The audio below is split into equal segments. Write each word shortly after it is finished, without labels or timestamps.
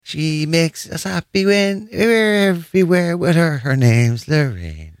She makes us happy when we're everywhere with her. Her name's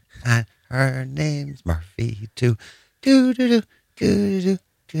Lorraine and her name's Murphy too. Do do do do do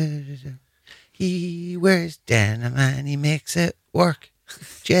do do. He wears denim and he makes it work.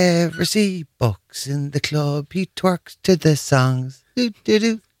 Did you ever see Bucks in the club? He twerks to the songs. Do do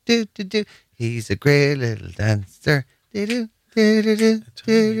do do do do. He's a great little dancer. Do do do do do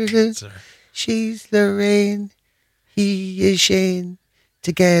do do. She's Lorraine. He is Shane.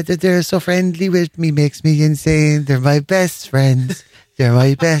 Together they're so friendly with me, makes me insane. They're my best friends. They're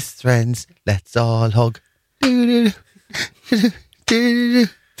my best friends. Let's all hug. Do do do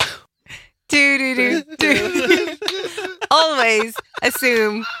do do do. Always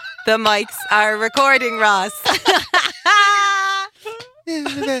assume the mics are recording, Ross. They're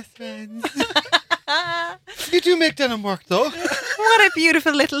my best friends. You do make denim work though. What a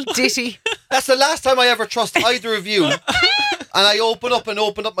beautiful little ditty. That's the last time I ever trust either of you. And I open up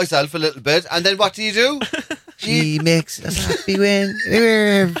myself a little bit. And then what do? She makes us happy when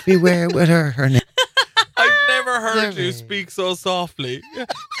we're everywhere with her. Her name. I've never heard you speak so softly.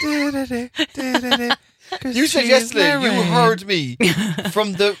 You said yesterday you heard me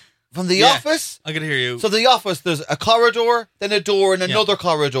from the office. I can hear you. So the office, there's a corridor, then a door and another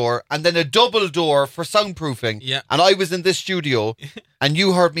corridor, and then a double door for soundproofing. Yeah. And I was in this studio, and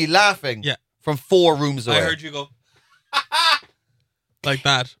you heard me laughing from 4 rooms away. I heard you go like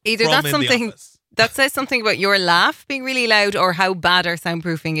that. Either that's something that says something about your laugh being really loud, or how bad our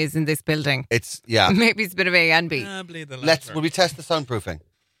soundproofing is in this building. Maybe it's a bit of A and B. Will we test the soundproofing?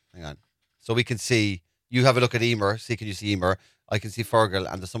 Hang on. So we can see, you have a look at Emer, can you see Emer? I can see Fergal,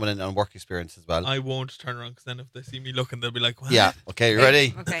 and there's someone in on work experience as well. I won't turn around, because then if they see me looking, they'll be like, what? Yeah, okay, you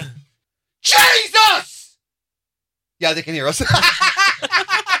ready? Okay. Jesus! Yeah, they can hear us.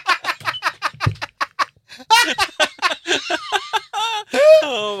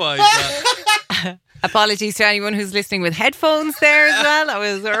 Oh my God. Apologies to anyone who's listening with headphones there as well. That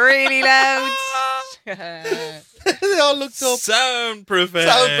was really loud. They all looked up. Soundproofing.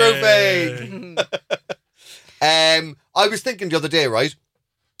 I was thinking the other day, right?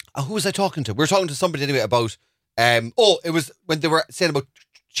 Who was I talking to? We were talking to somebody anyway about, it was when they were saying about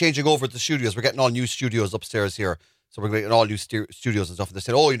changing over the studios. We're getting all new studios upstairs here. So we're getting all new studios and stuff. And they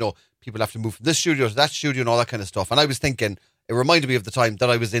said, people have to move from this studio to that studio and all that kind of stuff. And I was thinking, it reminded me of the time that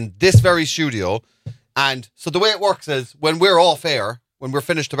I was in this very studio. And so the way it works is when we're off air, when we're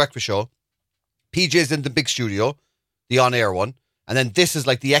finished the breakfast show, PJ's in the big studio, the on-air one. And then this is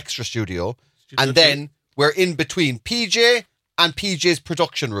like the extra studio. And then we're in between PJ and PJ's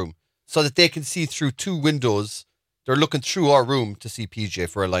production room so that they can see through 2 windows. They're looking through our room to see PJ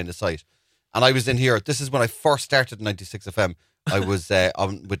for a line of sight. And I was in here. This is when I first started 96 FM. I was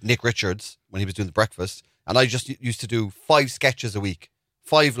on with Nick Richards when he was doing the breakfast. And I just used to do 5 sketches a week.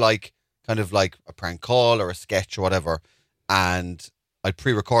 5 kind of like a prank call or a sketch or whatever. And I'd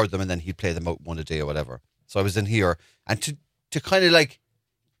pre-record them and then he'd play them out 1 a day or whatever. So I was in here. And to kind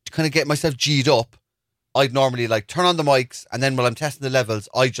of get myself G'd up, I'd normally turn on the mics, and then while I'm testing the levels,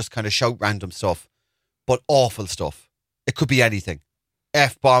 I just kind of shout random stuff. But awful stuff. It could be anything.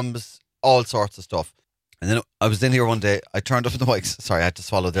 F-bombs, all sorts of stuff. And then I was in here one day, I turned up the mics. Sorry, I had to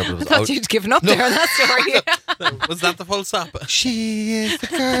swallow there. But it was I thought you'd given up there on that story. Was that the full stop? She is the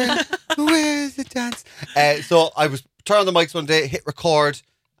girl who wears the dance. So I was turning on the mics one day, hit record,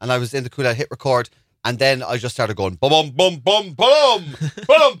 and I was in the cool out, hit record, and then I just started going, bum bum bum bum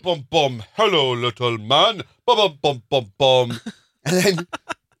bum bum bum. Hello, little man. Bum bum bum bum. And then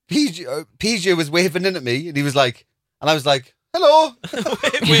PJ was waving in at me, and he was like, and I was like, hello.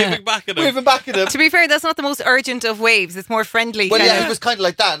 Waving back at him. To be fair, that's not the most urgent of waves. It's more friendly. Well, yeah, it was kind of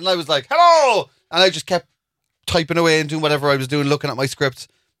like that. And I was like, hello. And I just kept typing away and doing whatever I was doing, looking at my script.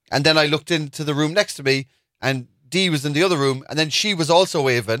 And then I looked into the room next to me, and Dee was in the other room. And then she was also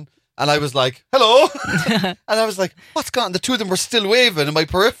waving. And I was like, hello. And I was like, what's going on? The 2 of them were still waving in my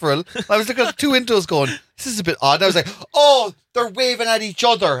peripheral. I was looking at the 2 windows going, this is a bit odd. And I was like, oh, they're waving at each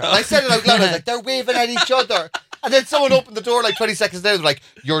other. And I said it out loud. I was like, they're waving at each other. And then someone opened the door 20 seconds later. They're like,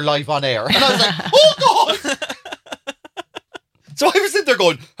 you're live on air. And I was like, oh, God. So I was sitting there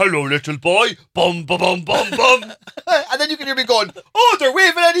going, hello, little boy. Bum, bum, bum, bum, bum. And then you can hear me going, oh, they're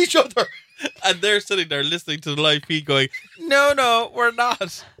waving at each other. And they're sitting there listening to the live feed going, no, we're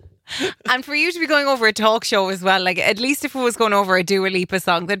not. And for you to be going over a talk show as well, at least if it was going over a Dua Lipa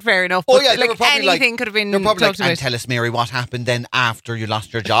song, then fair enough. Oh, but, yeah, they were probably anything could have been they're probably talked about. And tell us, Mary, what happened then after you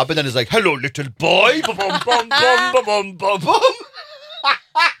lost your job? And then it's like, hello, little boy. Bum, bum, bum, bum, bum, bum, bum.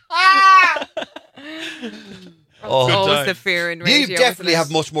 Always the fear in radio. You definitely have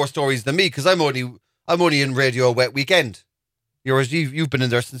much more stories than me, because I'm only in radio a wet weekend. Whereas you've been in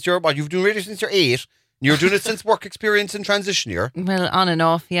there since you've been doing radio since you're 8. You're doing it since work experience and transition year. Well, on and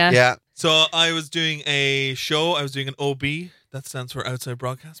off, yeah. Yeah. So I was doing a show. I was doing an OB. That stands for outside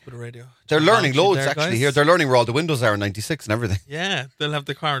broadcast, but a radio. They're learning loads there, actually guys. here. They're learning where all the windows are in 96 and everything. Yeah, they'll have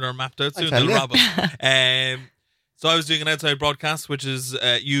the corridor mapped out soon. tell They'll you. rob it. So I was doing an outside broadcast, which is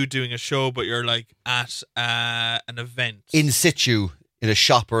you doing a show, but you're like at an event. In situ, in a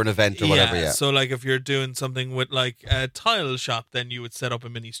shop or an event or whatever, yeah. So like if you're doing something with like a tile shop, then you would set up a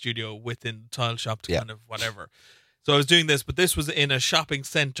mini studio within the tile shop to kind of whatever. So I was doing this, but this was in a shopping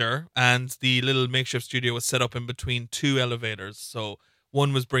centre, and the little makeshift studio was set up in between 2 elevators. So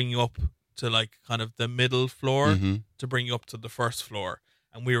one was bringing you up to like kind of the middle floor to bring you up to the first floor,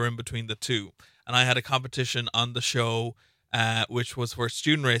 and we were in between the two. And I had a competition on the show, which was for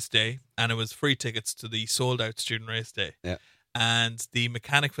Student Race Day, and it was free tickets to the sold out Student Race Day. Yeah. And the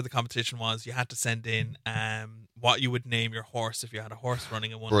mechanic for the competition was you had to send in what you would name your horse if you had a horse running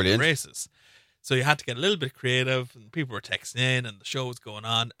in one of the races. So you had to get a little bit creative, and people were texting in, and the show was going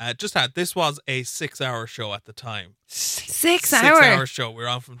on. This was a 6-hour show at the time. 6 hours? 6-hour show. We were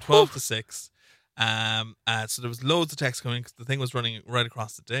on from 12 to 6. So there was loads of texts coming because the thing was running right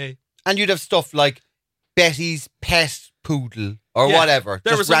across the day. And you'd have stuff like Betty's pet poodle or whatever.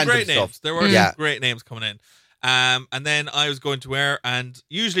 There just were some random great stuff. names. There were some great names coming in. And then I was going to air, and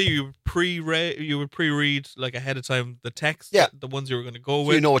usually you would pre-read like ahead of time the text, the ones you were going to go So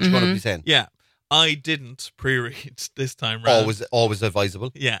with. you know what you're going to be saying. Yeah. I didn't pre-read this time round. Always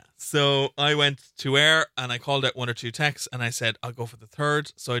advisable. Yeah. So I went to air and I called out 1 or 2 texts and I said, I'll go for the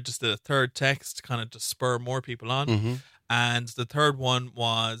third. So I just did a third text, kind of to spur more people on. Mm-hmm. And the third one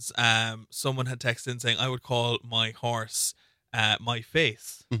was someone had texted in saying, I would call my horse my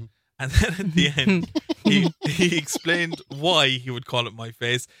face. Mm-hmm. And then at the end, he explained why he would call it my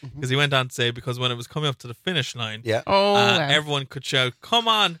face, because he went on to say, because when it was coming up to the finish line, everyone could shout, come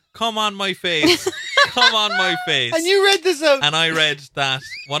on, my face, come on, my face. And you read this out. And I read that.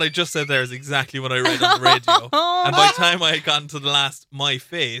 What I just said there is exactly what I read on the radio. And by the time I had gotten to the last, my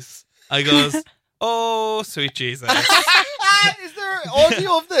face, I goes, oh, sweet Jesus. Is there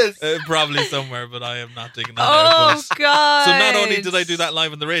audio of this? Probably somewhere, but I am not digging that out. Oh, God. So not only did I do that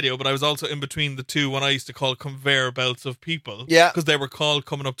live on the radio, but I was also in between the two, what I used to call conveyor belts of people. Yeah. Because they were called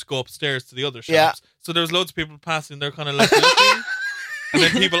coming up to go upstairs to the other shops. Yeah. So there was loads of people passing, they're kind of like looking. And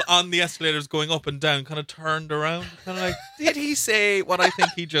then people on the escalators going up and down kind of turned around. Kind of like, did he say what I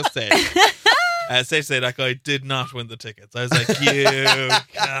think he just said? Safe to say, that guy did not win the tickets. I was like, you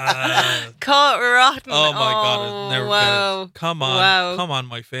God. Caught rotten. Oh my God, I'll never wow. get it. Come on, Wow. come on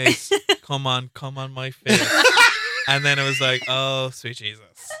my face. Come on my face. And then it was like, oh, sweet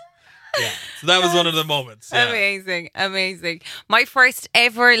Jesus. Yeah. So that was one of the moments. Yeah. Amazing. My first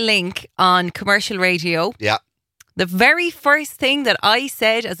ever link on commercial radio. Yeah. The very first thing that I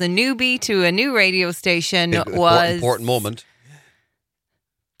said as a newbie to a new radio station was... Important moment.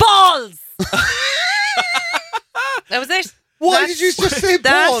 Balls! That was it. Why did you just say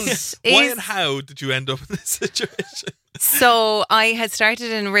balls? Why and how did you end up in this situation? So I had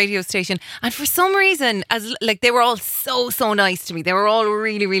started in a radio station, and for some reason, they were all so nice to me. They were all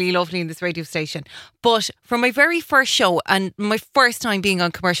really, really lovely in this radio station. But for my very first show and my first time being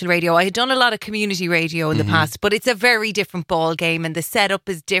on commercial radio, I had done a lot of community radio in the past, but it's a very different ball game, and the setup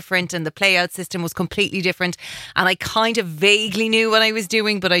is different, and the playout system was completely different. And I kind of vaguely knew what I was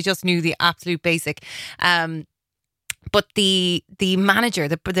doing, but I just knew the absolute basic. But the manager,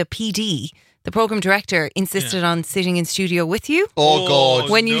 the PD, the program director, insisted on sitting in studio with you. Oh God!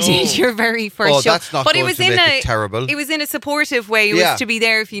 When you did your very first show, that's not going to make it terrible. It was in a supportive way. It was to be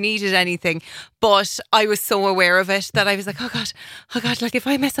there if you needed anything. But I was so aware of it that I was like, oh God, like if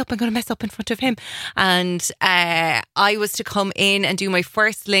I mess up, I'm going to mess up in front of him. And I was to come in and do my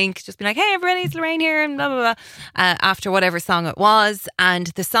first link, just be like, hey everybody, it's Lorraine here, and blah blah blah. After whatever song it was, and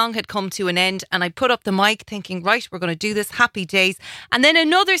the song had come to an end, and I put up the mic thinking, right, we're going to do this, happy days, and then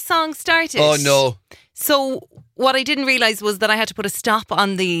another song started. Oh no. So what I didn't realise was that I had to put a stop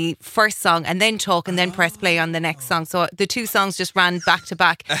on the first song and then talk and then press play on the next song. So the two songs just ran back to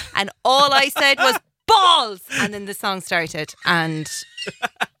back, and all I said was balls, and then the song started, and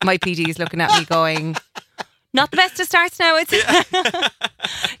my PD is looking at me going, not the best of starts now.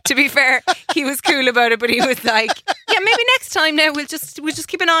 To be fair, he was cool about it, but he was like, yeah, maybe next time now we'll just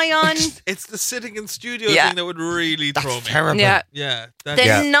keep an eye on. It's the sitting in studio thing that would really throw me. Terrible. Yeah.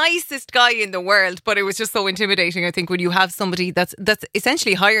 The nicest guy in the world, but it was just so intimidating. I think when you have somebody that's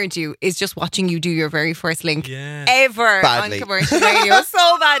essentially hired you, is just watching you do your very first link ever badly. on commercial radio,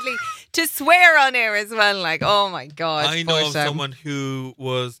 so badly. to swear on air as well. Like, oh my God. I know poor of Sam. someone who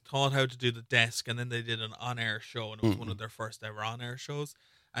was taught how to do the desk, and then they did an on-air show, and it was one of their first ever on-air shows.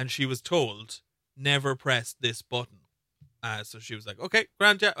 And she was told, never press this button. So she was like, okay,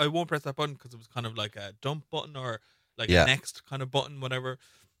 grand, yeah, I won't press that button, because it was kind of like a dump button or like a next kind of button, whatever.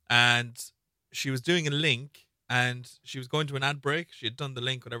 And she was doing a link, and she was going to an ad break. She had done the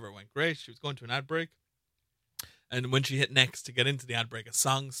link, whatever, it went great. She was going to an ad break. And when she hit next to get into the ad break, a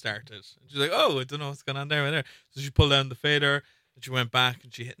song started. And she's like, oh, I don't know what's going on there. So she pulled down the fader, and she went back,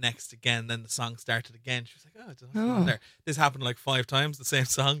 and she hit next again. Then the song started again. She was like, oh, I don't know what's going on there. This happened like 5 times. The same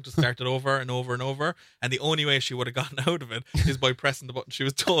song just started over and over and over. And the only way she would have gotten out of it is by pressing the button she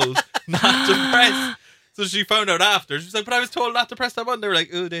was told not to press. So she found out after. She was like, but I was told not to press that button. They were like,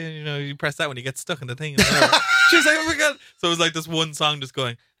 oh, you press that when you get stuck in the thing. She was like, oh my God. So it was like this one song just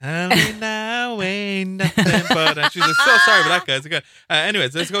going, tell me now ain't nothing but... And she's like, so sorry for that, guys. Okay.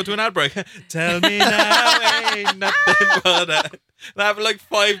 Anyways, let's go to an ad break. Tell me now ain't nothing but... That happened like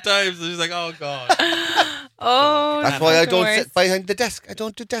 5 times. And she's like, oh God. Oh, that's why I don't sit behind the desk. I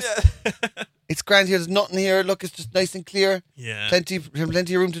don't do desk. It's grand here. There's nothing here. Look, it's just nice and clear. Yeah. Plenty of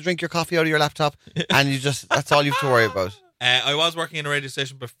room to drink your coffee out of your laptop. And that's all you have to worry about. I was working in a radio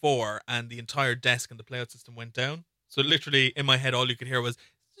station before, and the entire desk and the playout system went down. So literally in my head, all you could hear was...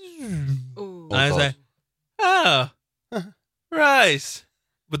 Ooh. And I was like, right.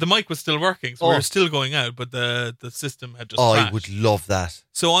 But the mic was still working, so we were still going out, but the system had just crashed. I would love that.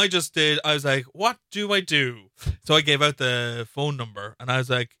 So I was like, what do I do? So I gave out the phone number, and I was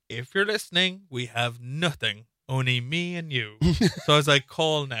like, if you're listening, we have nothing, only me and you. So I was like,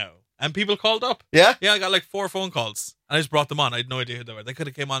 call now. And people called up. Yeah? Yeah, I got like 4 phone calls. And I just brought them on. I had no idea who they were. They could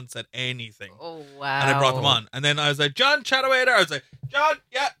have came on and said anything. Oh, wow. And I brought them on. And then I was like, John, chat away there. I was like, John,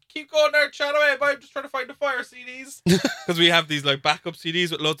 yeah, keep going there, chat away. I'm just trying to find the fire CDs. Because we have these like backup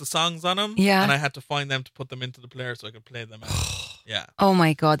CDs with loads of songs on them. Yeah. And I had to find them to put them into the player so I could play them out. Yeah. Oh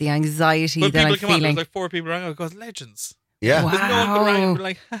my God, the anxiety But that I'm people came on. There feeling. was like 4 people around. I goes, legends. Yeah. Wow. There's no one around and be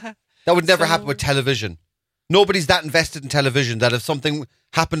like, That would never happen with television. Nobody's that invested in television that if something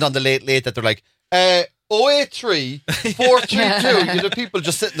happened on the late that they're like, 083 432. You know, people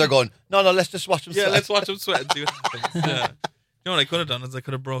just sitting there going, no, let's just watch them sweat. Yeah, let's watch them sweat and see what happens. Yeah. You know what I could have done is I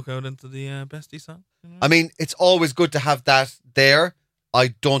could have broke out into the bestie song. You know? I mean, it's always good to have that there.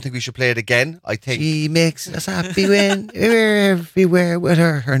 I don't think we should play it again. I think she makes us happy when we're everywhere with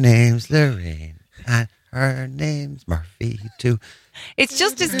her. Her name's Lorraine and her name's Murphy too. It's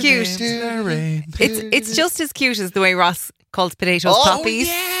just as cute. It's just as cute as the way Ross calls potatoes poppies.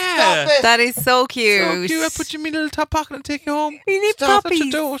 Yeah. That is so cute. So cute. I put you in my little top pocket and take you home. We need Stop. poppies. Such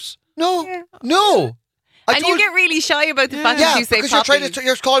a dose. No. And you get really shy about the fact that you say because poppies.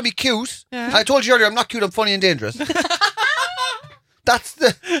 you're calling me cute. Yeah. I told you earlier I'm not cute. I'm funny and dangerous. That's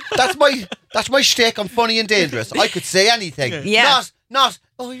my shtick. I'm funny and dangerous. I could say anything. Yeah. Not.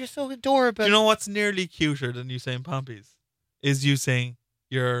 Oh, you're so adorable. You know what's nearly cuter than you saying poppies? Is you saying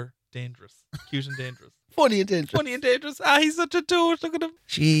you're dangerous, cute and dangerous. Funny and dangerous. Funny and dangerous. He's such a dote. Look at him.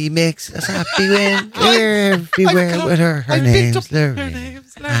 She makes us happy when we're everywhere with her. Her name's Lorraine. Her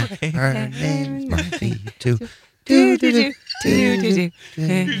name's Lorraine. Her name's Murphy too. You You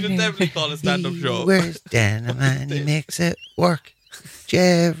should definitely call a stand-up show. He wears denim and he makes it work. Did you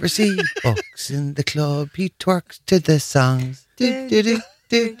ever see Bucks in the club? He twerks to the songs. Do, do, do,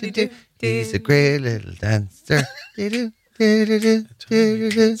 do, do, do. He's a great little dancer. Do, do, do, do, do, do,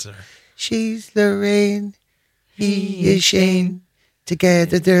 do, do. She's Lorraine. He is Shane.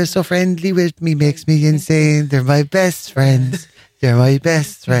 Together they're so friendly with me, makes me insane. They're my best friends. They're my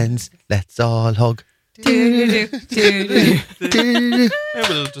best friends. Let's all hug. Maybe we'll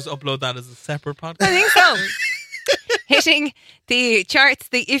just upload that as a separate podcast. I think so. Hitting the charts,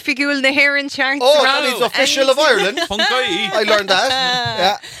 the Ifigul the Heron charts. Oh, that is official of Ireland. Funky. I learned that.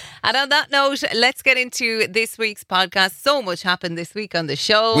 Yeah. And on that note, let's get into this week's podcast. So much happened this week on the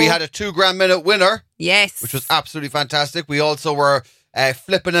show. We had a 2 grand minute winner. Yes. Which was absolutely fantastic. We also were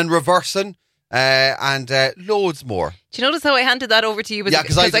flipping and reversing and loads more. Do you notice how I handed that over to you? Yeah,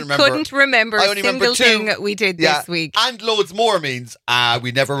 because I couldn't remember a single thing we did this week. And loads more means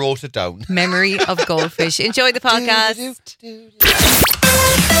we never wrote it down. Memory of goldfish. Enjoy the podcast.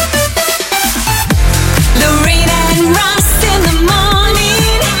 Lorraine and Ross in the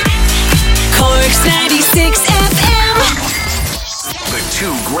morning. Cork's 96 FM. The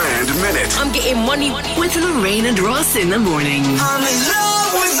 2 grand minute. I'm getting money with Lorraine and Ross in the morning. I'm in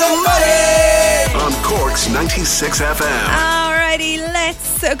love with the money. On Cork's 96 FM. Alrighty,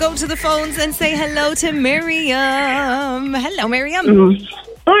 let's go to the phones and say hello to Miriam. Hello, Miriam. Morning,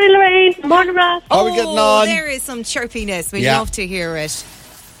 Lorraine. Morning, Ross. How are we getting on? There is some chirpiness. We Yeah. love to hear it.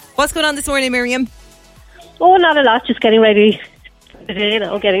 What's going on this morning, Miriam? Oh, not a lot. Just getting ready.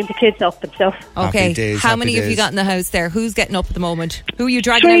 Getting the kids up and stuff. Okay. Happy days, How happy many have you days. got in the house there? Who's getting up at the moment? Who are you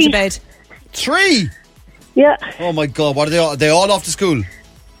dragging 3. out of bed? 3. Yeah. Oh my God! What are they all off to school?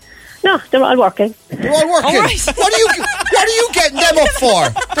 No, they're all working. They're all working. All right. What are you getting them up for?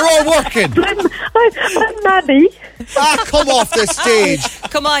 They're all working. I'm Maddie. Come off the stage.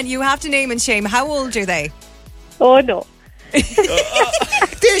 Come on, you have to name and shame. How old are they? Oh, no.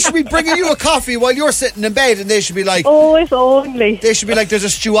 They should be bringing you a coffee while you're sitting in bed, and they should be like, Oh, if only. they should be like, there's a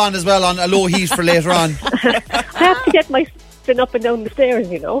stew on as well on a low heat for later on. I have to get my son up and down the stairs,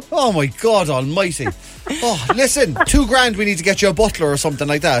 you know. Oh my God Almighty! Oh, listen, $2,000. We need to get you a butler or something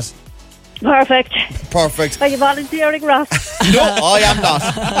like that. Perfect. Perfect. Are you volunteering, Ross? No, I am not.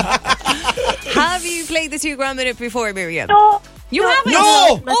 Have you played the 2 grand minute before, Miriam? No. You haven't?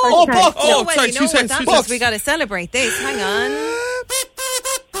 No! Oh, Bucks. No, Oh, well, sorry, you know 2 what seconds, that 2 means. seconds. We got to celebrate this. Hang on.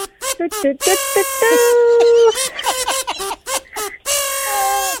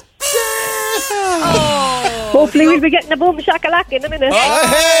 Hopefully we'll be getting a boom shakalaka in a minute.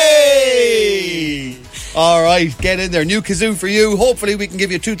 Hey! All right, get in there. New kazoo for you. Hopefully we can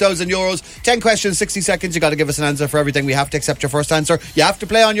give you €2,000. 10 questions, 60 seconds. You got to give us an answer for everything. We have to accept your first answer. You have to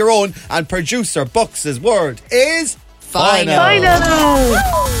play on your own. And producer Bucks' word is final. Final.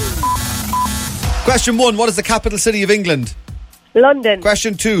 Question 1. What is the capital city of England? London.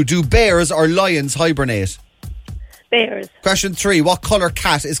 Question 2. Do bears or lions hibernate? Bears. Question 3. What colour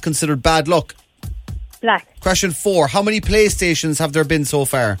cat is considered bad luck? Black. Question 4. How many PlayStations have there been so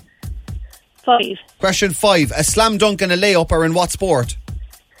far? 5. Question 5. A slam dunk and a layup are in what sport?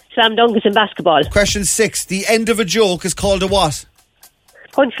 Slam dunk is in basketball. Question 6. The end of a joke is called a what?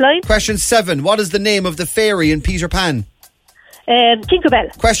 Punchline. Question 7. What is the name of the fairy in Peter Pan?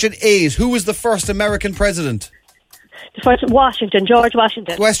 Tinkerbell. Question 8. Who was the first American president? The first Washington. George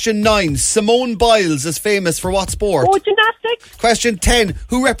Washington. Question 9. Simone Biles is famous for what sport? Oh, gymnastics. Question 10.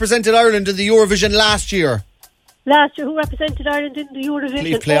 Who represented Ireland in the Eurovision last year? Last year, who represented Ireland in the Eurovision?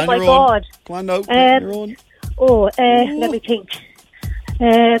 Please play oh on my your God. own. Come on now. Play on your own. Let me think.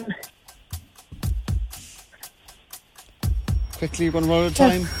 Quickly, you're going to run out of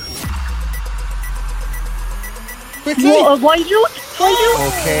time. Quickly. Wild Youth. Wild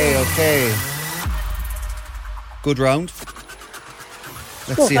Youth. Okay. Good round.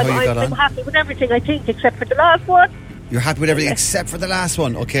 Let's see how you got I'm on. happy with everything, I think, except for the last one. You're happy with everything except for the last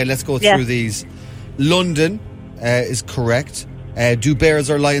one. Okay, let's go Yeah. through these. London is correct. Do bears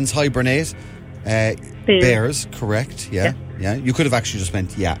or lions hibernate? Bears, correct. Yeah. You could have actually just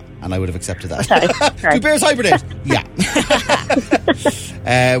meant yeah, and I would have accepted that. Sorry. Do bears hibernate? Yeah.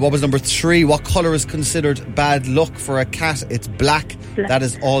 What was number 3? What colour is considered bad luck for a cat? It's black. That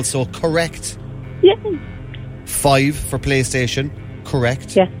is also correct. Yeah. 5 for PlayStation,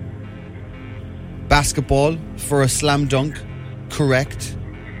 correct. Yeah. Basketball for a slam dunk, correct.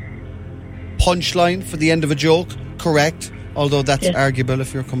 Punchline for the end of a joke, correct. Although that's arguable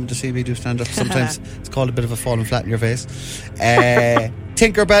if you're coming to see me do stand-up. Sometimes it's called a bit of a falling flat in your face.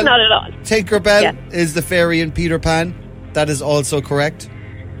 Tinkerbell. Not at all. Tinkerbell is the fairy in Peter Pan. That is also correct.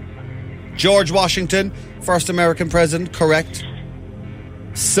 George Washington, first American president, correct.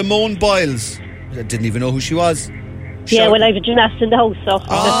 Simone Biles, I didn't even know who she was. Yeah, well, I have a gymnast in the house, so that's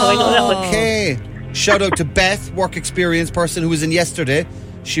how I know that one. Okay. Shout out to Beth, work experience person who was in yesterday.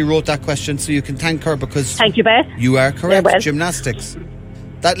 She wrote that question, so you can thank her because Thank you, Beth. you are correct. Yeah, well. Gymnastics.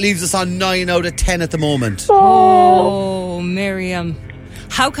 That leaves us on 9 out of 10 at the moment. Oh, Miriam.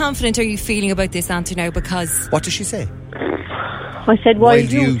 How confident are you feeling about this answer now? Because What does she say? I said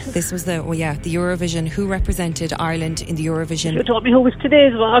Wild Youth. Youth. this was the Eurovision. Who represented Ireland in the You Eurovision? told me who was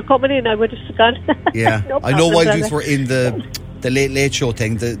today's one coming in, I would have gone. Yeah, No I know problem, Wild Donna. Youth were in the Late Late Show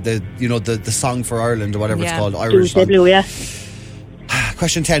thing, the song for Ireland or whatever it's Yeah. called, Irish Tuesday song. Blue, yeah.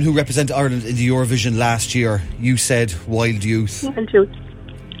 Question 10, who represented Ireland in the Eurovision last year? You said Wild Youth. Wild Youth.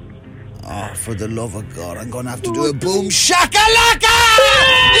 Oh, for the love of God, I'm going to have to do a boom shakalaka!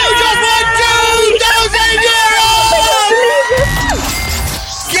 You just won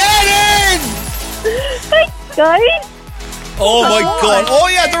 €2,000! Get in! Thanks, guys. Oh my God. Oh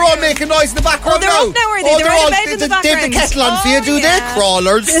yeah, they're all making noise in the background. Oh, they're up now, are they? Oh, They're out of bed in the they have the background. kettle on for you, Oh, do yeah. they?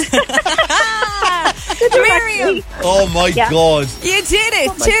 Crawlers. Miriam, Oh my God. you did it.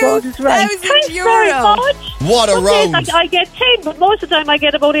 Oh my God, it's right. Thanks €2,000. very much. What a Some days round. I get 10, but most of the time I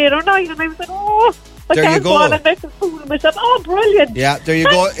get about 8 or 9, and I was like, I There you can't go. go on and make a fool of myself. Oh, brilliant. Yeah, there you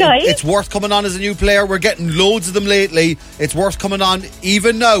go. Thanks, guys. It's worth coming on as a new player. We're getting loads of them lately. It's worth coming on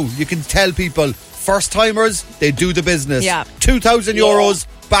even now. You can tell people, first timers, they do the business. Yeah. €2,000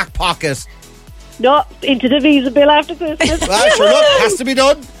 back pocket. No, into the visa bill after Christmas. Well, sure, look, has to be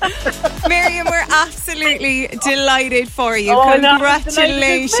done. Miriam, we're absolutely delighted for you. Oh, no,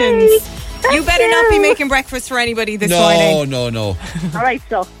 Congratulations. You better not be making breakfast for anybody this morning. No. All right,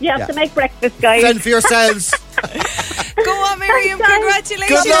 so you have to make breakfast, guys. Fend for yourselves. Go on, Miriam. Thanks, guys.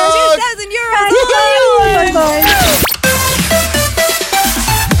 Congratulations. Good luck. €2,000. Bye-bye.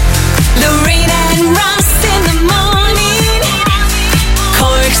 Lorraine and Ross in the morning.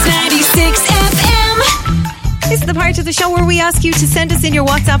 Cork's 96 FM. This is the part of the show where we ask you to send us in your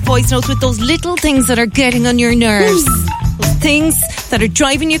WhatsApp voice notes with those little things that are getting on your nerves. Those things that are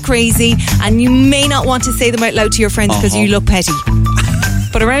driving you crazy, and you may not want to say them out loud to your friends because you look petty.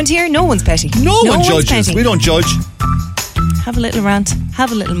 But around here, no one's petty. No one one's judges. petty. We don't judge. Have a little rant.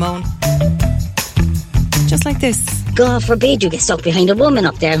 Have a little moan. Just like this. God forbid you get stuck behind a woman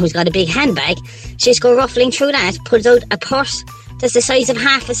up there who's got a big handbag. She's go ruffling through that, pulls out a purse that's the size of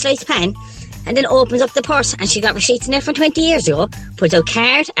half a sliced pan, and then opens up the purse, and she got receipts in there from 20 years ago, pulls out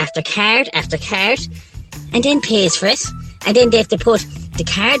card after card after card, and then pays for it. And then they have to put the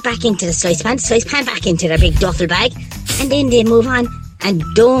card back into the sliced pan back into their big duffel bag, and then they move on. And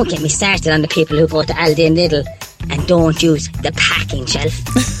don't get me started on the people who go to Aldi and Lidl and don't use the packing shelf.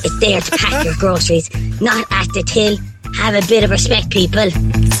 It's there to pack your groceries, not at the till. Have a bit of respect, people.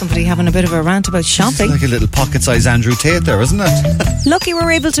 Somebody having a bit of a rant about shopping. Like a little pocket-sized Andrew Tate there, isn't it? Lucky we're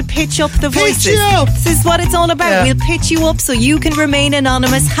able to pitch up the voices. you up. This is what it's all about. Yeah. We'll pitch you up so you can remain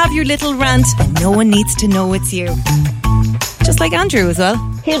anonymous, have your little rant, and no one needs to know it's you. Just like Andrew as well.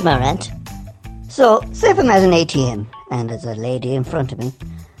 Here's my rant. So, say if I'm at an ATM and there's a lady in front of me.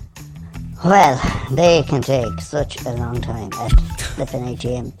 Well, they can take such a long time at flipping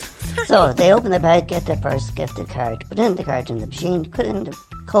ATM. So, they open the bag, get their purse, get the card, put in the card in the machine, put in the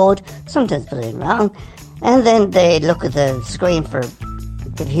code, sometimes put it in wrong, and then they look at the screen for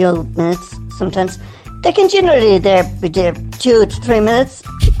a few minutes. Sometimes they can generally be there 2 to 3 minutes.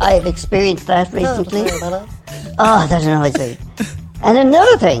 I've experienced that recently. Oh, that's noisy. And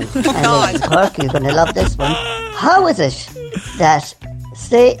another thing, and Mrs. Clark, you're going to love this one. How is it that,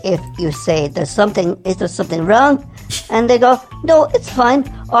 say if you say is there something wrong? And they go, no, it's fine.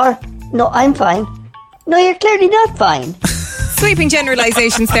 Or, no, I'm fine. No, you're clearly not fine. Sweeping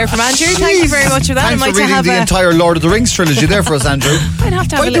generalisations there from Andrew. Thank you very much for that. Thanks for reading the entire Lord of the Rings trilogy there for us, Andrew. I'd have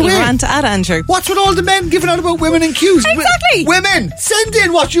to have By a the little way, rant at Andrew. What's with all the men giving out about women in queues? Exactly. Women, send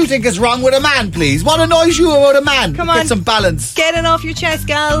in what you think is wrong with a man, please. What annoys you about a man? Come on. Get some balance. Get it off your chest,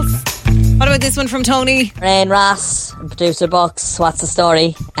 gals. What about this one from Tony? Lorraine, Ross, and producer Bucks, what's the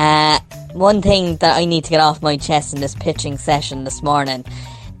story? One thing that I need to get off my chest in this pitching session this morning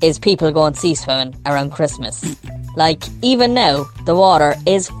is people going sea swimming around Christmas. Like, even now, the water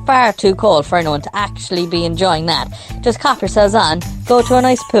is far too cold for anyone to actually be enjoying that. Just cop yourselves on, go to a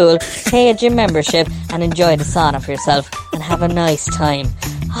nice pool, pay a gym membership, and enjoy the sauna for yourself, and have a nice time.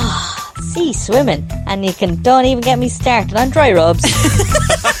 Sea swimming, and don't even get me started on dry rubs.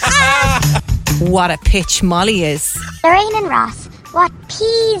 What a pitch Molly is. Lorraine and Ross, what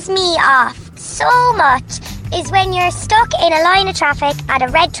pees me off so much is when you're stuck in a line of traffic at a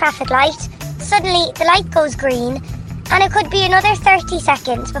red traffic light, suddenly the light goes green, and it could be another 30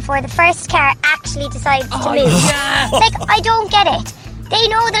 seconds before the first car actually decides to move. Yeah. Like, I don't get it. They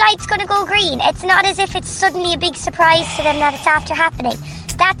know the light's going to go green. It's not as if it's suddenly a big surprise to them that it's after happening.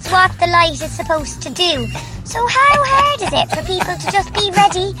 That's what the light is supposed to do. So how hard is it for people to just be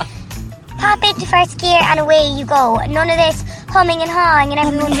ready, pop into first gear, and away you go? None of this humming and hawing and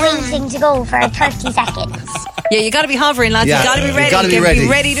everyone waiting to go for 30 seconds. Yeah, you got to be hovering, lads. Yeah, You got to be ready. you gotta be Get ready.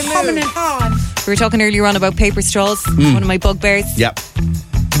 ready to move. We were talking earlier on about paper straws. One of my bugbears. Yep.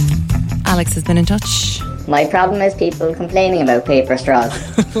 Alex has been in touch. My problem is people complaining about paper straws.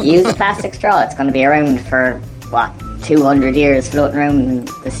 Use a plastic straw. It's going to be around for, 200 years floating around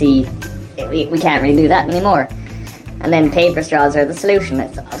the sea. We can't really do that anymore. And then paper straws are the solution.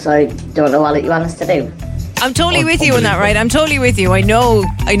 So I don't know what you want us to do. I'm totally with you on that, right? I'm totally with you. I know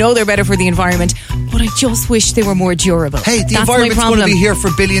they're better for the environment, but I just wish they were more durable. Hey, the That's environment's my going problem. to be here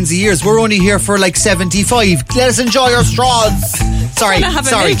for billions of years. We're only here for like 75. Let us enjoy our straws. Sorry. Let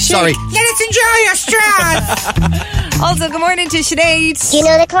us enjoy your straws. Also, good morning to Sinead. Do you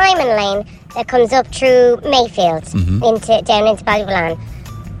know the climbing lane that comes up through Mayfield down into Ballyvolane?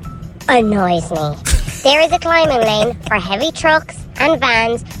 Annoys me. There is a climbing lane for heavy trucks and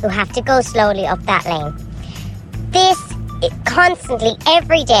vans who have to go slowly up that lane. This constantly,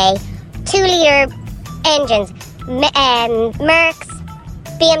 every day, 2-litre engines, Mercs,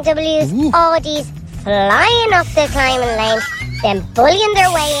 BMWs, Audis flying up the climbing lane, then bullying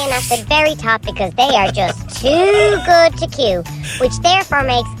their way in at the very top because they are just too good to queue, which therefore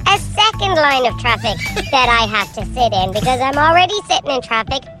makes a second line of traffic that I have to sit in because I'm already sitting in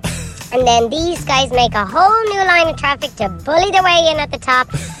traffic. And then these guys make a whole new line of traffic to bully their way in at the top,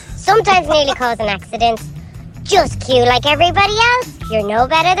 sometimes nearly causing accidents. Just queue like everybody else. You're no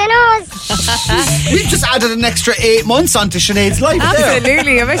better than us. We've just added an extra 8 months onto Sinead's life there.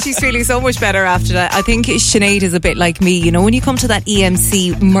 Absolutely. I bet she's feeling so much better after that. I think Sinead is a bit like me. You know, when you come to that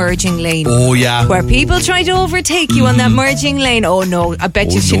EMC merging lane. Oh, yeah. Where people try to overtake you on that merging lane. Oh, no. I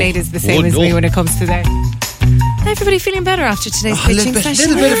bet you Sinead is the same as me when it comes to that. Everybody feeling better after today's pitching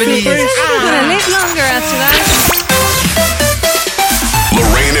session? Little bit of an ease. We're going to live longer after that.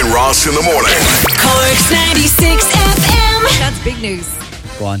 Lorraine and Ross in the morning. Cork's 96 FM. That's big news.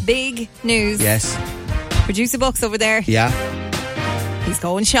 Go on. Big news. Yes. Producer Bucks over there. Yeah. He's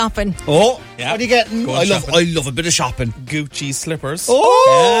going shopping. Oh, Yeah. what are you getting? Go on I shopping. love a bit of shopping. Gucci slippers.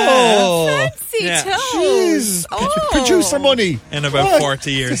 Oh, Fancy Yeah. toes. producer money. In about What?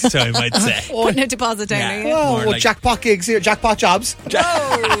 40 years' time, I'd say. Putting a deposit down Yeah. there. Oh, More like- jackpot gigs here, jackpot jobs.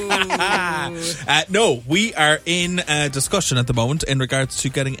 No, we are in a discussion at the moment in regards to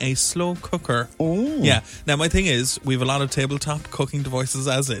getting a slow cooker. Oh. Yeah. Now, my thing is, we have a lot of tabletop cooking devices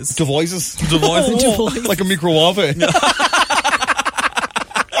as is. Devices. Devices. Like a microwave.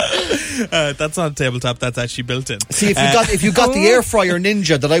 That's not a tabletop, that's actually built in. See, if you got the air fryer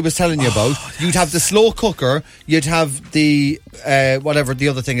Ninja that I was telling you about, you'd have the slow cooker, you'd have the whatever the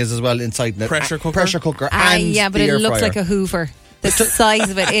other thing is as well inside it. Pressure cooker? and yeah, but the it air looks fryer. like a Hoover. The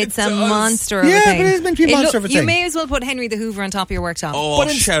size of it, it's a monster of a Yeah, thing. but it is meant to be a monster of a You thing. may as well put Henry the Hoover on top of your worktop. Oh,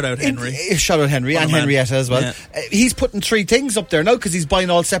 shout out Henry. Shout out Henry What a and man. Henrietta as well. Yeah. He's putting 3 things up there now because he's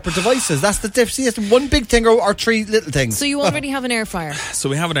buying all separate devices. That's the difference. He has one big thing or 3 little things. So you already have an air fryer. So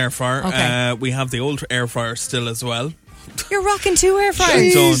we have an air fryer. Okay. We have the old air fryer still as well. You're rocking 2 air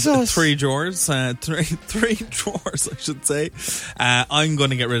fryers. Jesus. 3 drawers, three drawers, I should say. I'm going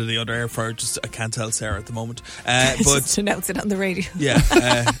to get rid of the other air fryer. Just I can't tell Sarah at the moment. Just But announce it on the radio. yeah,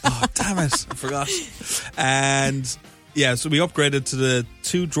 oh damn it, I forgot. And yeah, so we upgraded to the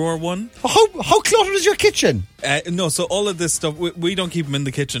 2-drawer one. How cluttered is your kitchen? No, so all of this stuff we don't keep them in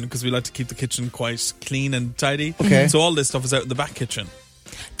the kitchen because we like to keep the kitchen quite clean and tidy. Okay. So all this stuff is out in the back kitchen.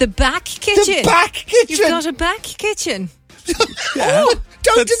 The back kitchen. The back kitchen. You've got a back kitchen. Yeah.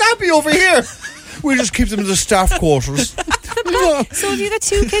 Downton Abbey over here. We just keep them in the staff quarters. So have you got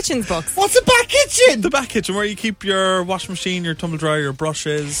 2 kitchens, Bucks? What's a back kitchen? The back kitchen where you keep your washing machine, your tumble dryer, your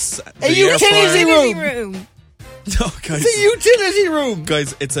brushes, A the air utility fryer. room. No, guys. The utility room.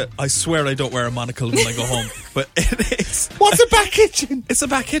 Guys, I swear I don't wear a monocle when I go home, but it is. What's a back kitchen? It's a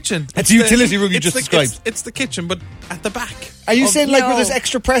back kitchen. It's a utility room you just described. It's the kitchen, but at the back. Are you saying like no. where there's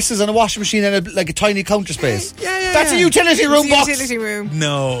extra presses and a washing machine and a tiny counter space? Yeah. That's a utility room It's a box. utility room.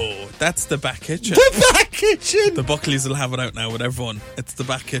 No, that's the back kitchen. The back kitchen. The Buckleys will have it out now with everyone. It's the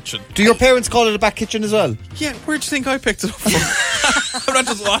back kitchen. Do your parents call it a back kitchen as well? Yeah, where do you think I picked it up from? I'm not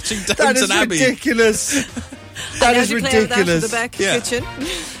just watching That Downton is Abbey. ridiculous. That is ridiculous. The back Yeah. kitchen.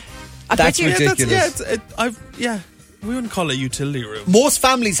 That's Yeah, ridiculous. we wouldn't call it a utility room. Most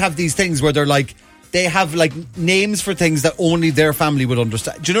families have these things where they're like, they have like names for things that only their family would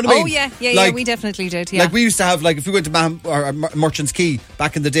understand. Do you know what I mean? Oh, yeah, Like- we definitely did. Yeah. Like we used to have, like if we went to Merchant's Quay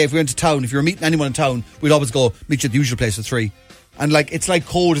back in the day, if we went to town, if you were meeting anyone in town, we'd always go meet you at the usual place for 3. And like it's like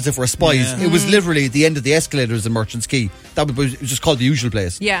code as if we're spies. Yeah. It was literally the end of the escalators in Merchant's Quay. It was just called the usual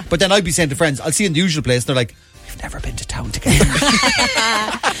place. Yeah. But then I'd be saying to friends, I'll see you in the usual place, and they're like, we've never been to town together.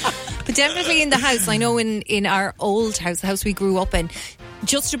 But definitely in the house, I know in our old house, the house we grew up in,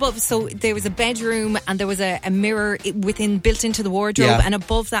 just above, so there was a bedroom and there was a mirror built into the wardrobe, Yeah. and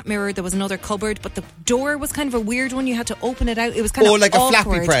above that mirror there was another cupboard, but the door was kind of a weird one. You had to open it out. It was kind of like a awkward.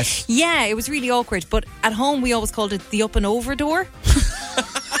 flappy press. Yeah, it was really awkward. But at home we always called it the up and over door.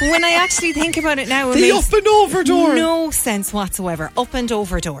 When I actually think about it now, it The makes up and over door. no sense whatsoever. Up and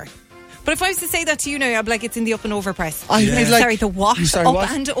over door. But if I was to say that to you now, I'd be like, it's in the up and over press. Sorry, the what? Sorry, up what?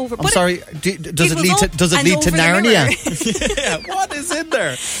 and over. I'm But sorry. Does it was lead to up Does it and lead to over the Narnia? Yeah, what is in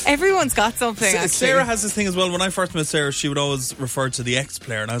there? Everyone's got something. Actually. Sarah has this thing as well. When I first met Sarah, she would always refer to the X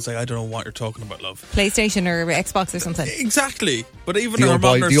player, and I was like, I don't know what you're talking about, love. PlayStation or Xbox or something. Exactly. But even The her old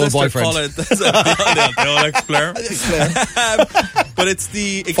mom boy- and her the old sister boyfriend. call it the old X player. But it's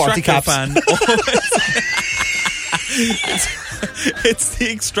the 40 extractor caps. fan. It's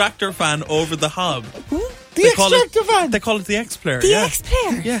the extractor fan over the hob. The extractor fan. They call it the X player. The X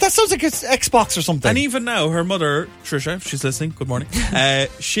player. Yeah. That sounds like it's Xbox or something. And even now, her mother, Trisha, if she's listening, good morning,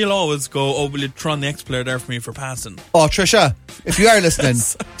 she'll always go, oh, will you turn the X player there for me for passing? Oh, Trisha, if you are listening,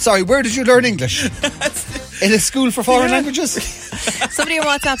 sorry, where did you learn English? In a school for foreign languages? Somebody on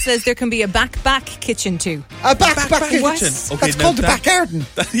WhatsApp says there can be a back kitchen too. A back kitchen. What? That's called the back garden.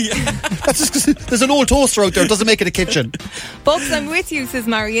 That's just 'cause there's an old toaster out there. It doesn't make it a kitchen. Bucks, I'm with you, says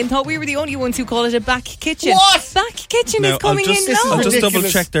Marion. Thought we were the only ones who call it a back kitchen. What? Back kitchen is coming in now. I'll just ridiculous. double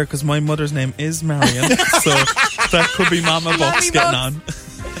check there because my mother's name is Marion. So that could be Mama Bucks getting on.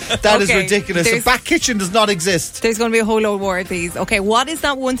 That is Okay, ridiculous. A back kitchen does not exist. There's going to be a whole load more of these. Okay, what is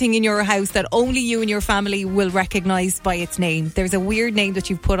that one thing in your house that only you and your family will recognise by its name? There's a weird name that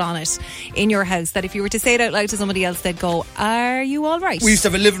you've put on it in your house that if you were to say it out loud to somebody else, they'd go, "Are you all right?" We used to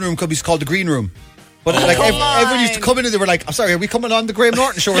have a living room called the green room. But like everyone used to come in and they were like, "I'm sorry, are we coming on the Graham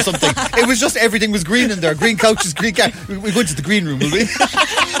Norton show or something?" It was just everything was green in there. Green couches, green we go to the green room, will we?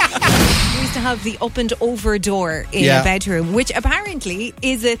 We used to have the up and over door in a bedroom, which apparently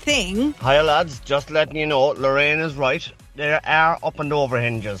is a thing. Hiya lads, just letting you know, Lorraine is right. There are up and over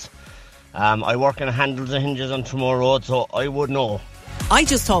hinges. I work in handles of hinges on Tremor Road, so I would know. I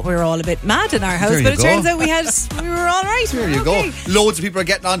just thought we were all a bit mad in our house, There but you it go. turns out we were all right. There you go. Loads of people are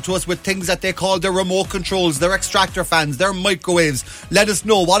getting on to us with things that they call their remote controls, their extractor fans, their microwaves. Let us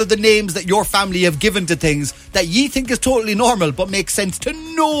know, what are the names that your family have given to things that ye think is totally normal but makes sense to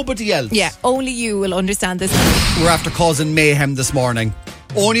nobody else? Yeah, only you will understand this. We're after causing mayhem this morning.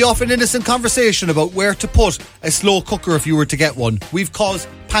 Only off an innocent conversation about where to put a slow cooker if you were to get one. We've caused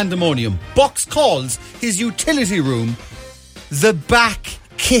pandemonium. Bucks calls his utility room the back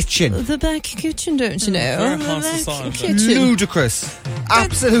kitchen. The back kitchen, don't you know? The back kitchen. Ludicrous.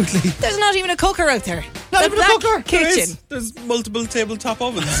 Absolutely. There's not even a cooker out there. Not The even a back cooker. kitchen. There's multiple tabletop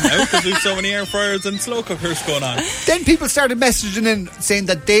ovens now because we've so many air fryers and slow cookers going on. Then people started messaging in saying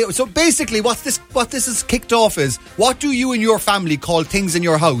that so basically what this has kicked off is, what do you and your family call things in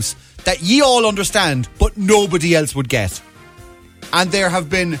your house that ye all understand but nobody else would get? And there have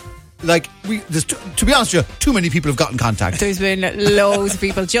been, like, to be honest with you, too many people have got in contact. There's been loads of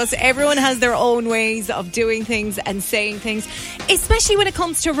people. Just everyone has their own ways of doing things and saying things, especially when it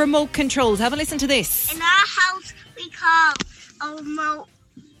comes to remote controls. Have a listen to this. In our house, we call a remote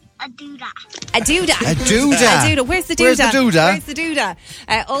a doodah. A doodah. A doodah. A doodah. Where's the doodah? Where's the doodah? Where's the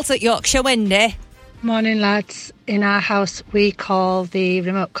doodah? Also, Yorkshire Wendy. Morning, lads. In our house, we call the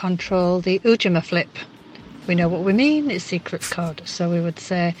remote control the Ujima flip. We know what we mean, it's secret code. So we would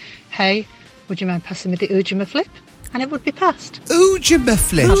say, "Hey, would you mind passing me the Ujima flip?" And it would be passed. Ujima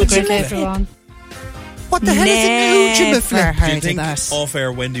flip? Have a great day, everyone. What the hell is an Ujima flip? Do you think off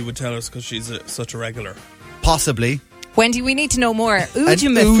air Wendy would tell us because she's such a regular? Possibly. Wendy, we need to know more. An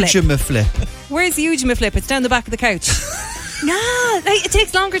Ujima flip. Ujima flip. Where's the Ujima flip? It's down the back of the couch. No, it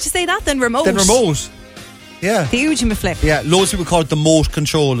takes longer to say that than remote. Yeah. The Ujima flip. Yeah, loads of people call it the moat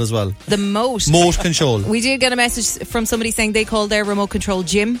control as well. The moat. Moat control. We did get a message from somebody saying they called their remote control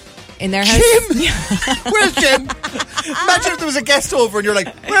Jim in their house. Jim? Where's Jim? Imagine if there was a guest over and you're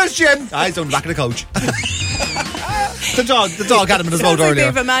like, "Where's Jim?" He's on the back of the couch. The dog had him in his mouth Sounds like they earlier.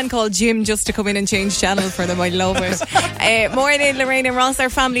 have a man called Jim just to come in and change channel for them. I love it. Morning, Lorraine and Ross. Our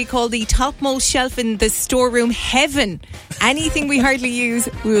family call the topmost shelf in the storeroom heaven. Anything we hardly use,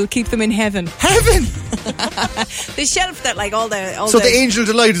 we will keep them in heaven. Heaven? The shelf that like all the... So the Angel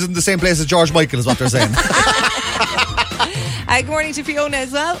Delight is in the same place as George Michael is what they're saying. Good morning to Fiona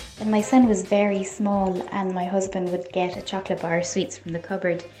as well. When my son was very small and my husband would get a chocolate bar of sweets from the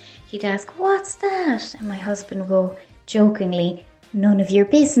cupboard, he'd ask, "What's that?" And my husband would go jokingly, "None of your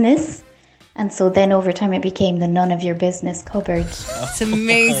business." And so then over time it became the none of your business cupboard. It's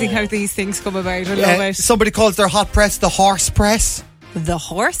amazing how these things come about. I love it. Somebody calls their hot press the horse press. The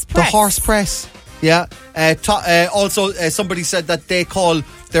horse press? The horse press. Yeah. Also, somebody said that they call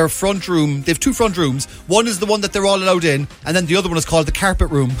their front room, they have two front rooms. One is the one that they're all allowed in, and then the other one is called the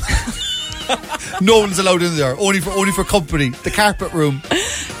carpet room. No one's allowed in there, only for company. The carpet room.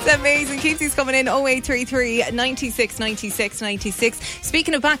 It's amazing. Keeps these coming in. 0833 96 96 96.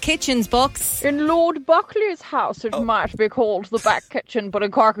 Speaking of back kitchens, Bucks. In Lord Buckley's house, it might be called the back kitchen, but in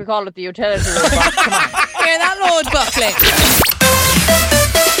Cork we call it the utility room. Come on. Hear that, Lord Buckley?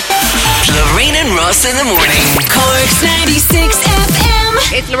 Lorraine and Ross in the morning. Cork's 96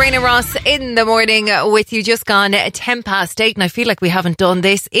 FM. It's Lorraine and Ross in the morning with you. Just gone 8:10, and I feel like we haven't done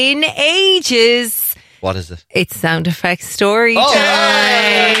this in ages. What is it? It's sound effects story time.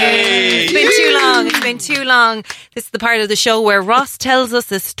 Hey! It's been too long. It's been too long. This is the part of the show where Ross tells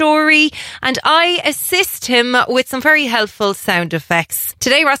us a story and I assist him with some very helpful sound effects.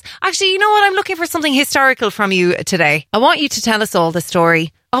 Today, Ross, actually, you know what? I'm looking for something historical from you today. I want you to tell us all the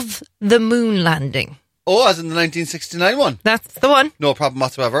story of the moon landing. Oh, as in the 1969 one? That's the one. No problem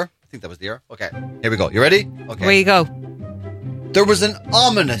whatsoever. I think that was the year. Okay, here we go. You ready? Okay. Where you go? there was an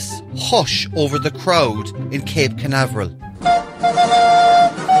ominous hush over the crowd in Cape Canaveral.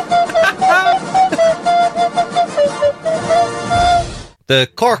 The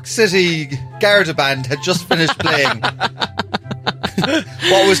Cork City Garda Band had just finished playing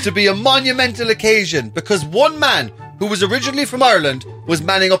what was to be a monumental occasion, because one man who was originally from Ireland was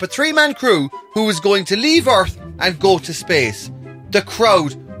manning up a 3-man crew who was going to leave Earth and go to space. The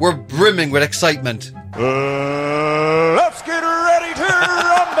crowd were brimming with excitement. Let's get ready to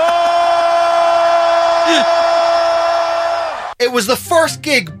rumble! It was the first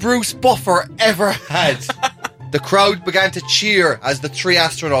gig Bruce Buffer ever had. The crowd began to cheer as the 3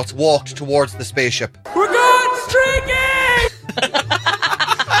 astronauts walked towards the spaceship. We're going streaking!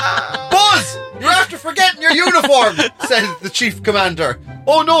 Buzz! You're after forgetting your uniform, said the chief commander.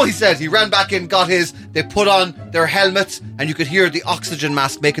 Oh no, he said. He ran back in, got his. They put on their helmets, and you could hear the oxygen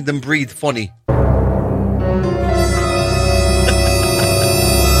mask making them breathe funny.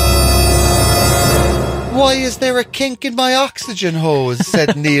 Why is there a kink in my oxygen hose?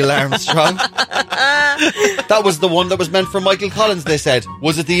 Said Neil Armstrong. That was the one that was meant for Michael Collins, they said.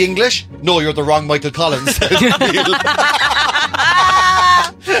 Was it the English? No, you're the wrong Michael Collins, said Neil.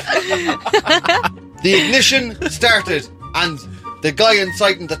 The ignition started, and the guy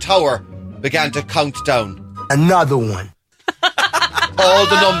inside in the tower began to count down. Another one. All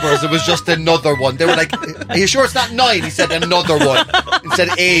the numbers, it was just another one. They were like, are you sure it's not 9? He said, another one. He said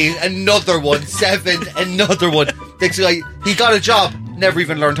 8, another one. 7, another one. Next guy, he got a job, never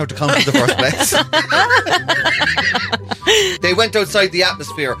even learned how to count in the first place. They went outside the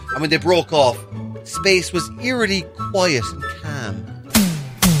atmosphere, and when they broke off, space was eerily quiet and calm.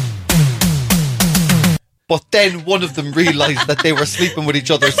 But then one of them realised that they were sleeping with each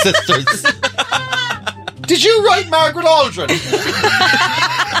other's sisters. Did you write Margaret Aldrin?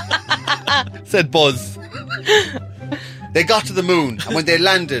 Said Buzz. They got to the moon, and when they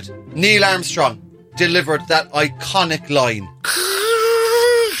landed, Neil Armstrong delivered that iconic line.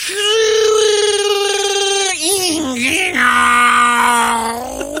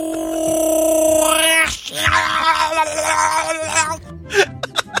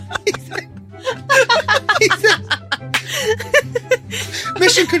 He said,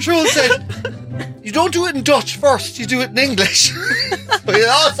 Mission Control said, you don't do it in Dutch first, you do it in English.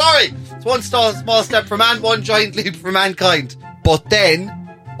 Oh, sorry. It's one small step for man, one giant leap for mankind. But then,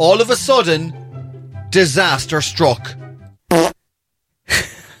 all of a sudden, disaster struck.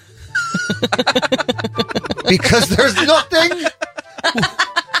 Because there's nothing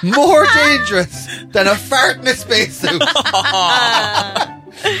more dangerous than a fart in a spacesuit.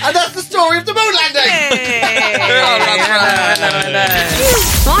 And that's the story of the moon landing.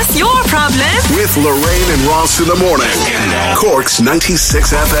 What's your problem? With Lorraine and Ross in the morning. Cork's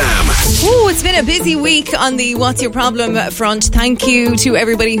 96 FM. Ooh, it's been a busy week on the What's Your Problem front. Thank you to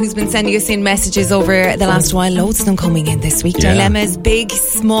everybody who's been sending us in messages over the last while. Loads of them coming in this week. Yeah. Dilemmas, big,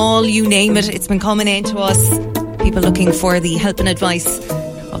 small, you name it. It's been coming in to us. People looking for the help and advice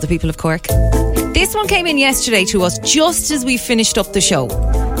of the people of Cork. This one came in yesterday to us just as we finished up the show.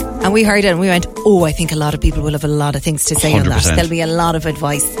 And we heard it and we went, oh, I think a lot of people will have a lot of things to say 100%. On that. There'll be a lot of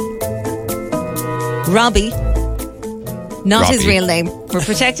advice. Robbie, not his real name. We're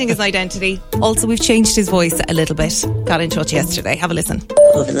protecting his identity. Also, we've changed his voice a little bit. Got in touch yesterday. Have a listen.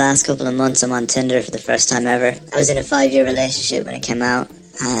 Over the last couple of months, I'm on Tinder for the first time ever. I was in a 5-year relationship when it came out.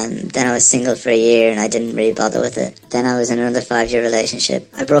 And then I was single for a year and I didn't really bother with it. Then I was in another 5-year relationship.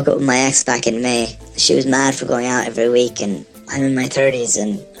 I broke up with my ex back in May. She was mad for going out every week, and I'm in my 30s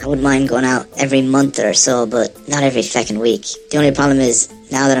and I wouldn't mind going out every month or so, but not every fucking week. The only problem is,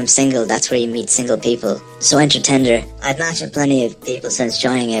 now that I'm single, that's where you meet single people. So enter Tinder. I've matched with plenty of people since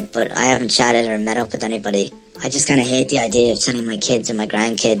joining it, but I haven't chatted or met up with anybody. I just kind of hate the idea of telling my kids or my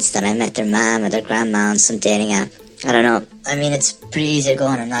grandkids that I met their mum or their grandma on some dating app. I don't know. I mean, it's pretty easy to go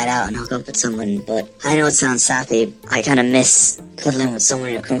on a night out and hook up with someone, but I know it sounds sappy. I kind of miss cuddling with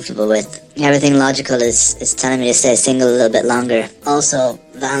someone you're comfortable with. Everything logical is telling me to stay single a little bit longer. Also,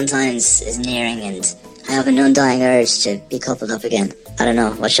 Valentine's is nearing and I have an undying urge to be coupled up again. I don't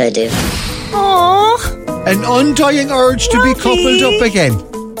know. What should I do? Aww. An undying urge to be coupled up again.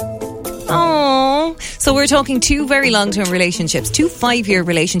 Oh, so we're talking 2 very long-term relationships, 2 5-year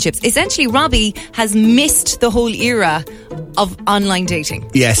relationships. Essentially, Robbie has missed the whole era of online dating.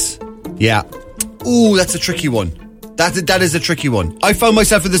 Yes. Yeah. Ooh, that's a tricky one. That is a tricky one. I found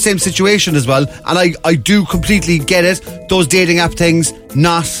myself in the same situation as well, and I do completely get it. Those dating app things,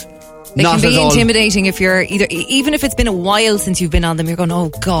 not They not can be at all. intimidating if you're even if it's been a while since you've been on them, you're going, oh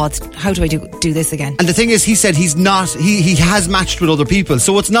God, how do I do this again? And the thing is, he said he has matched with other people,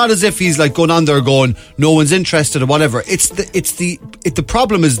 so it's not as if he's like going on there going, no one's interested or whatever. The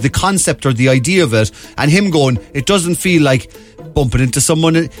problem is the concept or the idea of it, and him going, it doesn't feel like bumping into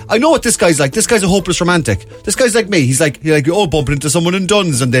someone. I know what this guy's like. This guy's a hopeless romantic. This guy's like me. He's like bumping into someone in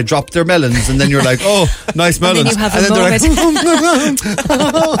Dunn's and they drop their melons, and then you're like, oh, nice melons. And then you have and a then they're like,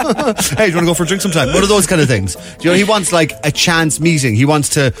 hey, do you want to go for a drink sometime? One of those kind of things. Do you know, he wants like a chance meeting. He wants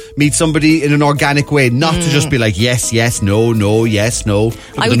to meet somebody in an organic way, not to just be like, yes, yes, no, no, yes, no.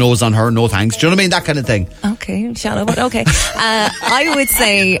 Look at the nose on her, no thanks. Do you know what I mean? That kind of thing. Okay, shallow, but okay. I would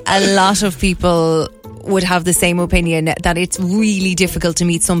say a lot of people would have the same opinion, that it's really difficult to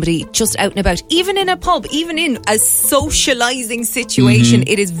meet somebody just out and about, even in a pub, even in a socializing situation.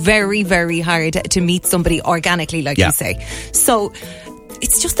 It is very, very hard to meet somebody organically, like you say. So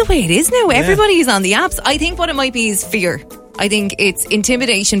it's just the way it is now. Everybody's on the apps. I think what it might be is fear. I think it's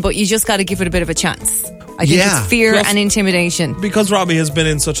intimidation, but you just got to give it a bit of a chance. I think it's fear and intimidation. Because Robbie has been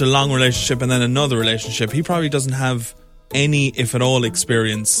in such a long relationship and then another relationship, he probably doesn't have any, if at all,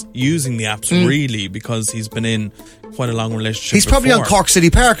 experience using the apps really, because he's been in quite a long relationship. He's probably on Cork City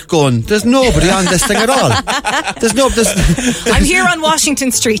Park going, there's nobody on this thing at all. I'm here on Washington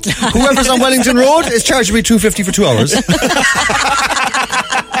Street. Whoever's on Wellington Road is charging me $2.50 for 2 hours.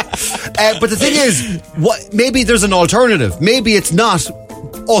 But the thing is, maybe there's an alternative. Maybe it's not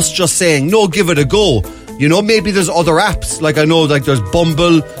us just saying, no, give it a go. You know, maybe there's other apps. Like I know, like there's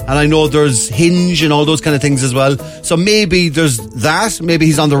Bumble, and I know there's Hinge and all those kind of things as well. So maybe there's that. Maybe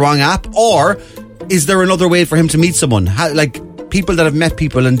he's on the wrong app. Or is there another way for him to meet someone? Like people that have met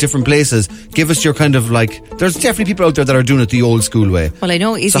people in different places, give us your kind of like, there's definitely people out there that are doing it the old school way. Well, I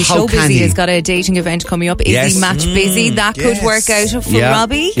know Izzy Show Busy has got a dating event coming up. Izzy Match Busy. That could work out for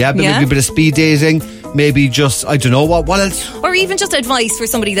Robbie. Yeah, but maybe a bit of speed dating. Maybe just, I don't know, what else? Or even just advice for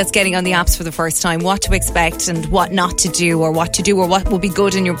somebody that's getting on the apps for the first time. What to expect and what not to do, or what to do, or what will be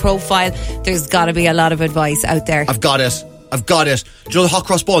good in your profile. There's got to be a lot of advice out there. I've got it. Do you know the hot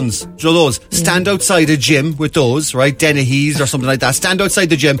cross buns? Do you know those? Stand outside a gym with those, right? Dennehy's or something like that. Stand outside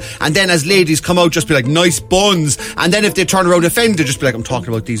the gym, and then as ladies come out, just be like, nice buns. And then if they turn around offended, just be like, I'm talking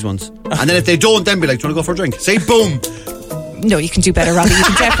about these ones. And then if they don't, then be like, do you want to go for a drink? Say boom. No, you can do better, Robbie. You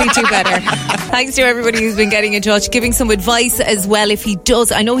can definitely do better. Thanks to everybody who's been getting in touch, giving some advice as well. If he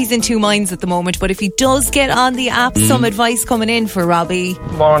does, I know he's in two minds at the moment, but if he does get on the app, some advice coming in for Robbie.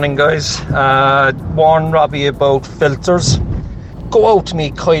 Morning, guys. Warn Robbie about filters. Go out to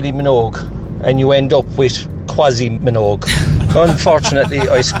meet Kylie Minogue and you end up with Quasi Minogue. Unfortunately,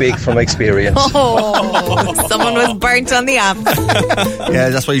 I speak from experience. Oh, someone was burnt on the app. Yeah,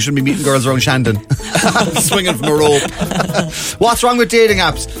 that's why you shouldn't be meeting girls around Shandon. Swinging from a rope. What's wrong with dating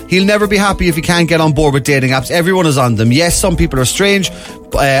apps? He'll never be happy if he can't get on board with dating apps. Everyone is on them. Yes, some people are strange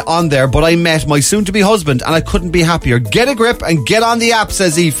on there, but I met my soon-to-be husband and I couldn't be happier. Get a grip and get on the app,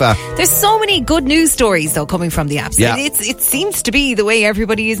 says Aoife. There's so many good news stories, though, coming from the apps. Yeah. It seems to be the way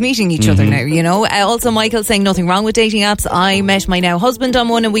everybody is meeting each other now, you know. Also, Michael saying nothing wrong with dating apps. I met my now husband on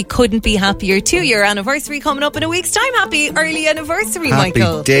one and we couldn't be happier. 2-year anniversary coming up in a week's time. Happy early anniversary,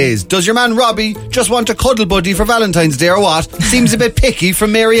 Michael. Happy days. Does your man Robbie just want a cuddle buddy for Valentine's Day or what? Seems a bit picky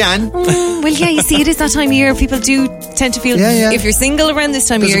from Marianne. Well, yeah, you see, it is that time of year. People do tend to feel, if you're single around this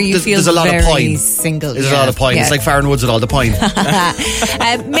time of year, you feel there's a lot very of pine. Single. There's a lot of pine. It's like Farron Woods at all the pine.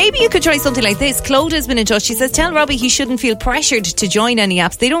 Maybe you could try something like this. Claude has been in touch. She says, tell Robbie he shouldn't feel pressured to join any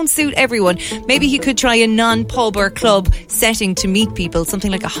apps. They don't suit everyone. Maybe he could try a non-pub or club setting to meet people,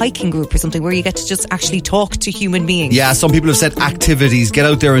 something like a hiking group or something where you get to just actually talk to human beings. Yeah, some people have said activities. Get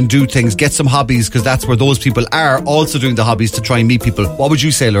out there and do things. Get some hobbies, because that's where those people are also doing the hobbies to try and meet people. What would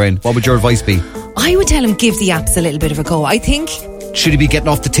you say, Lorraine? What would your advice be? I would tell him give the apps a little bit of a go. I think... Should he be getting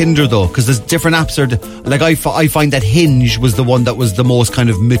off the Tinder though? Because there's different apps. Like I find that Hinge was the one that was the most kind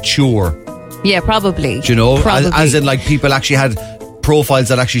of mature. Yeah, probably. Do you know? Probably. As in, like, people actually had profiles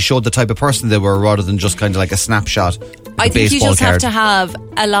that actually showed the type of person they were, rather than just kind of like a snapshot. I think you just have to have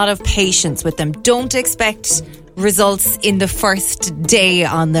a lot of patience with them. Don't expect results in the first day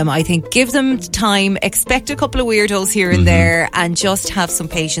on them. I think give them time, expect a couple of weirdos here and there, and just have some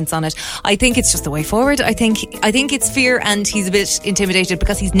patience on it. I think it's just the way forward. I think it's fear, and he's a bit intimidated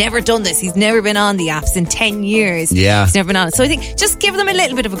because he's never done this. He's never been on the apps in 10 years. Yeah. He's never been on it. So I think just give them a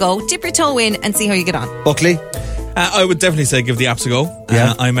little bit of a go, dip your toe in and see how you get on. Buckley? I would definitely say give the apps a go.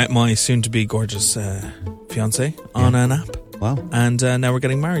 Yeah. I met my soon-to-be gorgeous fiancé on an app. Wow. And now we're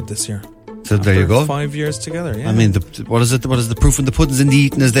getting married this year. So there you go. 5 years together, yeah. I mean, what is it? What is the proof in the pudding's in the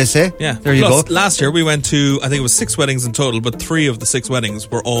eating, as they say? Yeah. There you Plus, go. last year we went to, I think it was 6 weddings in total, but 3 of the 6 weddings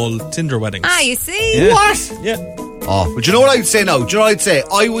were all Tinder weddings. Ah, you see? Yeah. What? Yeah. Oh, but you know what I would say now? Do you know what I'd say?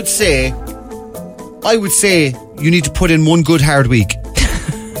 I would say you need to put in one good hard week.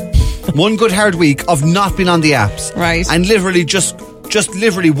 One good hard week of not being on the apps. Right. And literally just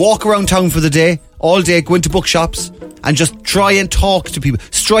literally walk around town for the day, all day, go into bookshops and just try and talk to people.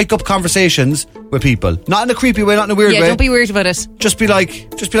 Strike up conversations with people. Not in a creepy way, not in a weird way. Yeah, don't be weird about it. Just be like,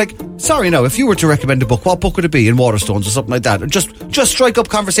 sorry now, if you were to recommend a book, what book would it be? In Waterstones or something like that. Just strike up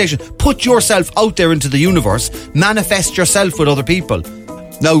conversation. Put yourself out there into the universe. Manifest yourself with other people.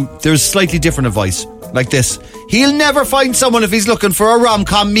 Now, there's slightly different advice. Like this. He'll never find someone if he's looking for a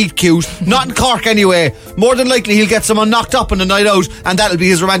rom-com meet cute. Not in Cork anyway. More than likely he'll get someone knocked up on a night out, and that'll be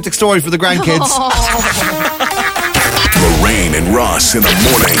his romantic story for the grandkids. Lorraine and Ross in the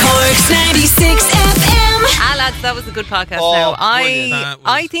morning. Cork's 96 FM. Ah, lads, that was a good podcast. Oh, now, brilliant.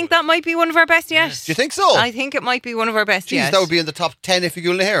 I think that might be one of our best yet. Do you think so? I think it might be one of our best Jeez, yet. that would be in the top 10 if you're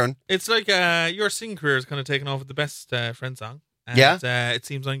going to hear. It's like your singing career is kind of taken off with the best friend song. And, Yeah. it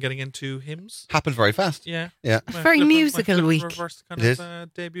seems I'm getting into hymns. Happened very fast. Yeah. Yeah. Very musical week. Reverse kind It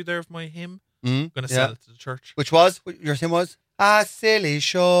of debut there of my hymn. Mm, I'm going to yeah. sell it to the church. Which was? Your hymn was? Ah, silly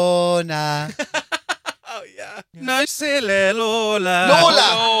Shona. Oh, yeah. No silly Lola.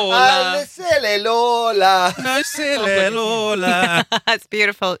 Lola. Ah, silly Lola. No silly Lola. It's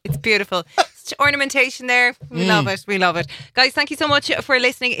beautiful. It's beautiful. It's ornamentation there. We love it. We love it. Guys, thank you so much for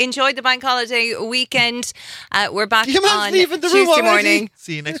listening. Enjoy the bank holiday weekend. We're back Your man's on leaving the room Tuesday already. morning.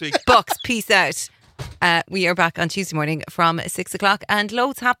 See you next week. Bucks, peace out. We are back on Tuesday morning from 6 o'clock and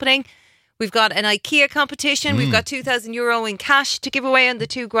loads happening. We've got an IKEA competition. We've got €2,000 in cash to give away on the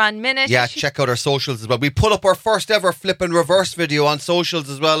 2 grand minute. Yeah, check out our socials as well. We put up our first ever flip and reverse video on socials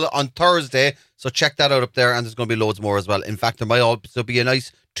as well on Thursday. So check that out up there, and there's going to be loads more as well. In fact, there might also be a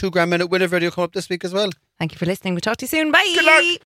nice 2 grand minute winner video coming up this week as well. Thank you for listening. We'll talk to you soon. Bye. Good luck.